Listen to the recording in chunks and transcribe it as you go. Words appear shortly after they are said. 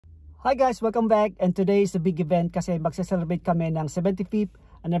Hi guys, welcome back, and today is a big event kasi magse-celebrate kami ng 75th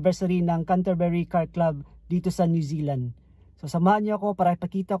anniversary ng Canterbury Car Club dito sa New Zealand. So samahan niyo ako para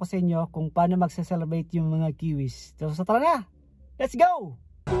ipakita ko sa inyo kung paano magse-celebrate yung mga Kiwis. So tara na! Let's go!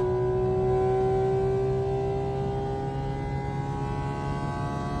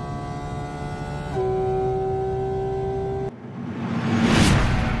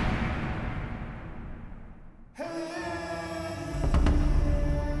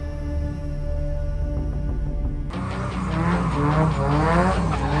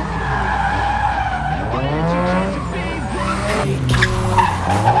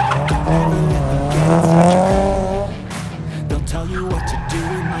 They'll tell you what to do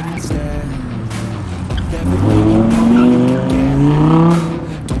in life instead of everything you know that you can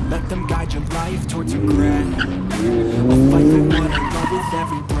get. Don't let them guide your life towards regret. I'll fight for what I love with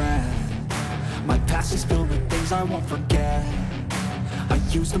every breath. My past is filled with things I won't forget. I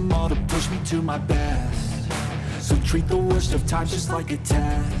use them all to push me to my best. So treat the worst of times just like a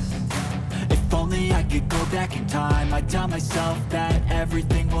test. If only I could go back in time, I'd tell myself that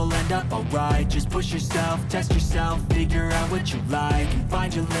everything will end up alright. Just push yourself, test yourself, figure out what you like, and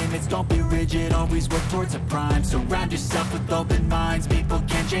find your limits, don't be rigid, always work towards a prime. Surround yourself with open minds, people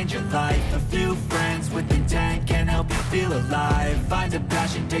can change your life. A few friends with intent can help you feel alive. Find a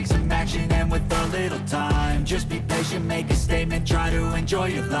passion, take some action, and with a little time, just be patient, make a statement, try to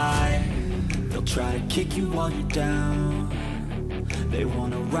enjoy your life. They'll try to kick you while you're down. They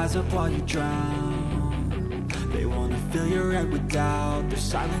wanna rise up while you drown. They wanna fill your head with doubt. They're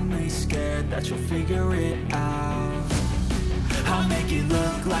silently scared that you'll figure it out. I'll make it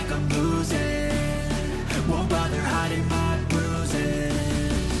look like I'm losing, won't bother hiding my bruises.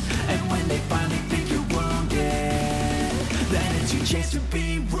 And when they finally think you're wounded, then it's your chance to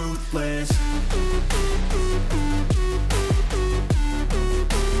be ruthless.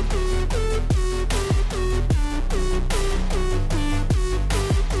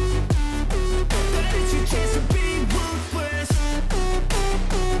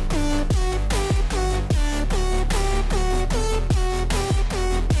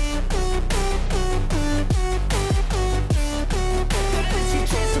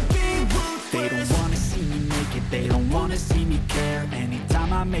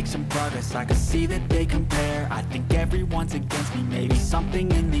 Make some progress, I can see that they compare. I think everyone's against me, maybe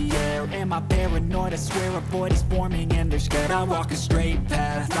something in the air. Am I paranoid? I swear a void is forming and they're scared I walk a straight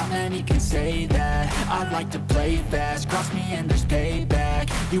path. Not many can say that. I like to play fast, cross me and there's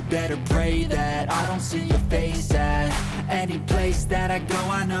payback. You better pray that I don't see your face at any place that I go.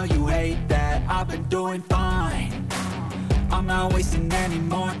 I know you hate that. I've been doing fine, I'm not wasting any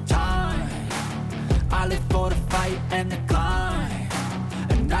more time. I live for the fight and the climb,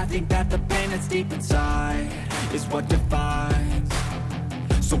 and I think that the pain that's deep inside is what defines.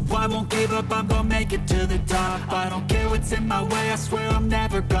 So I won't give up, I'm gonna make it to the top. I don't care what's in my way, I swear I'm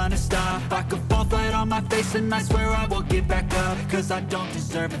never gonna stop. I could fall flat on my face and I swear I will get back up, cause I don't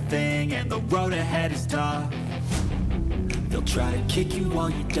deserve a thing and the road ahead is tough. They'll try to kick you while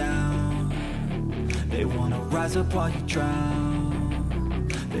you're down. They wanna rise up while you drown.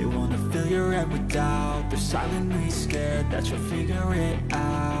 They wanna fill your head with doubt. They're silently scared that you'll figure it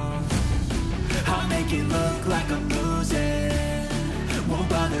out. I'll make it look like I'm losing, won't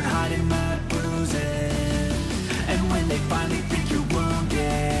bother hiding my bruises. And when they finally think you're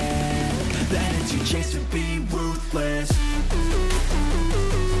wounded, then it's your chance to be ruthless.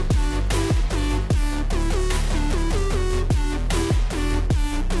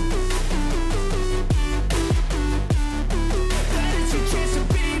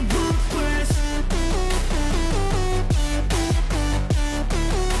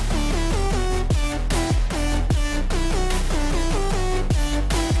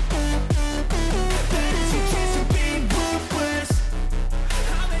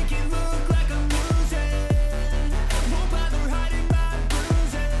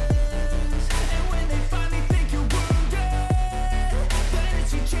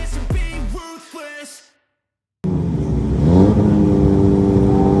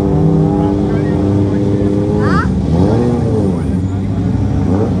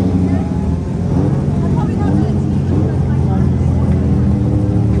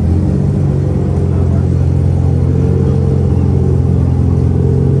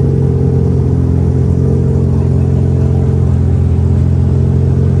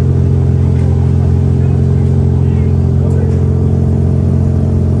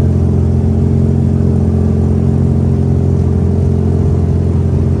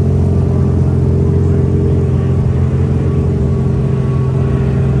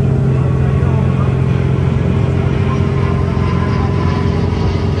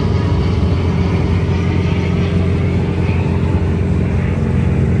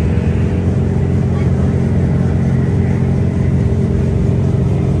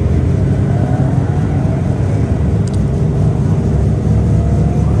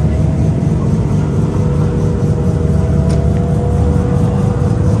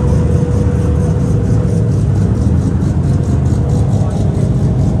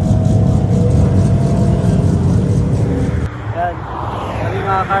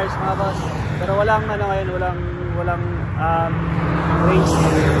 mga cars mga boss. Pero walang ano ngayon, walang race.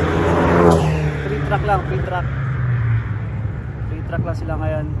 Free track lang, free track. Free track lang sila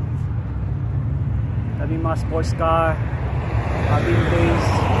ngayon. Kami mga sports car, vintage,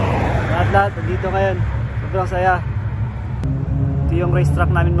 lahat dito ngayon. Sobrang saya. Ito yung race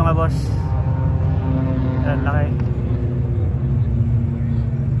track namin mga boss. Yan, laki.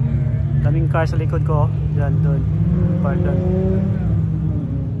 Daming car sa likod ko. Yan, doon. Park doon.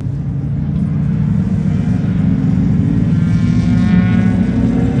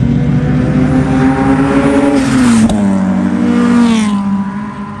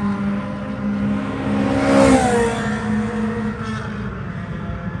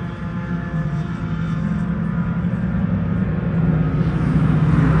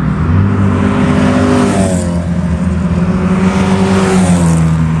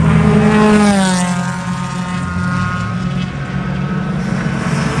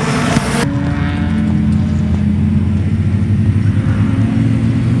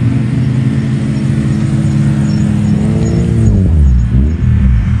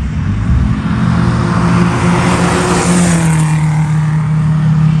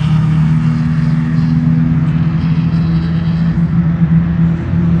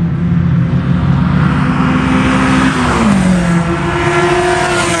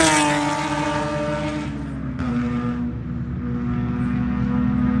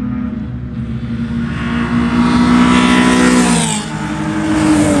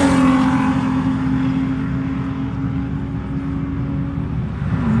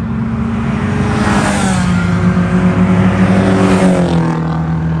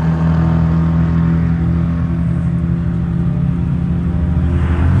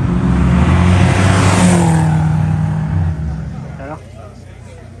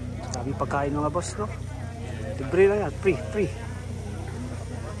 Pagkain mga boss, no? Libre lang yan, free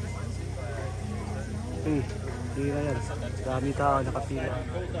lang yan. Dami tao nakapila.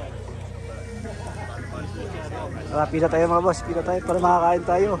 Pila tayo mga boss, pila tayo para makakain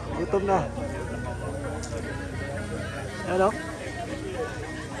tayo. Gutom na. Ano?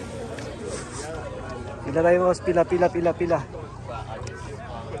 Pila tayo mga boss, pila.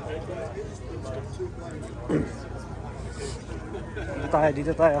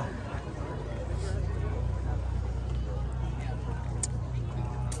 Dito tayo.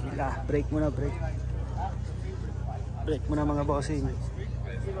 Break muna mga bossing.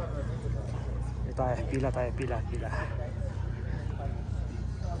 Pila.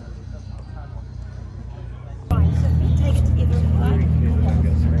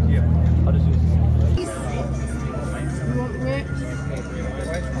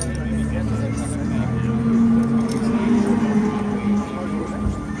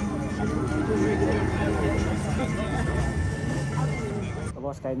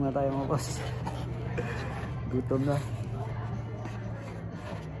 Boss, kain muna tayo mga boss. Gutom na.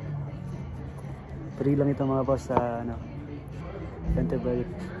 Free lang ito mga boss sa Canterbury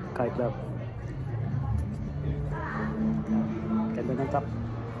Car Club. Ganda ng top.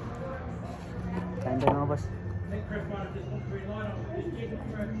 Kain tayo mga boss.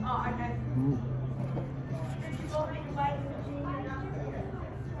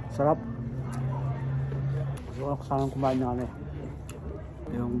 Sarap. Gusto ko kasama kumain na kami.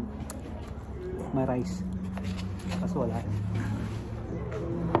 Yung may rice. Kaso wala.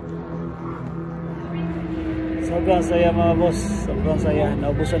 Sobrang saya mga boss. Sobrang saya.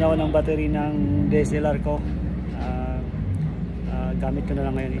 Naubusan ako ng battery ng DSLR ko. Gamit ko na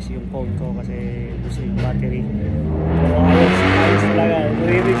lang ngayon is yung phone ko kasi gusto yung battery. Pero ayos talaga.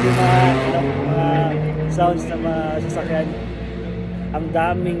 Narinig yung mga sounds ng mga sasakyan. Ang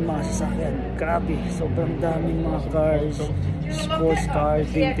daming mga sasakyan. Grabe. Sobrang daming mga cars. Sports cars,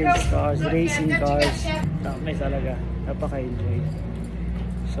 vintage cars, racing cars. Dami talaga. Napaka-enjoy.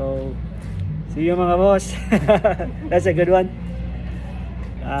 So, see you mga boss. That's a good one.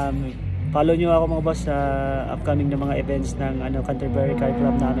 Follow nyo ako mga boss sa upcoming na mga events ng Canterbury Car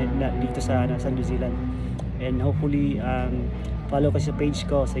Club namin dito sa New Zealand. And hopefully, follow ko sa page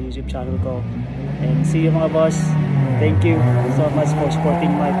ko, sa YouTube channel ko. And see you mga boss. Thank you so much for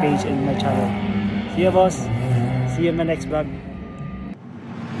supporting my page and my channel. See you boss. See you in my next vlog.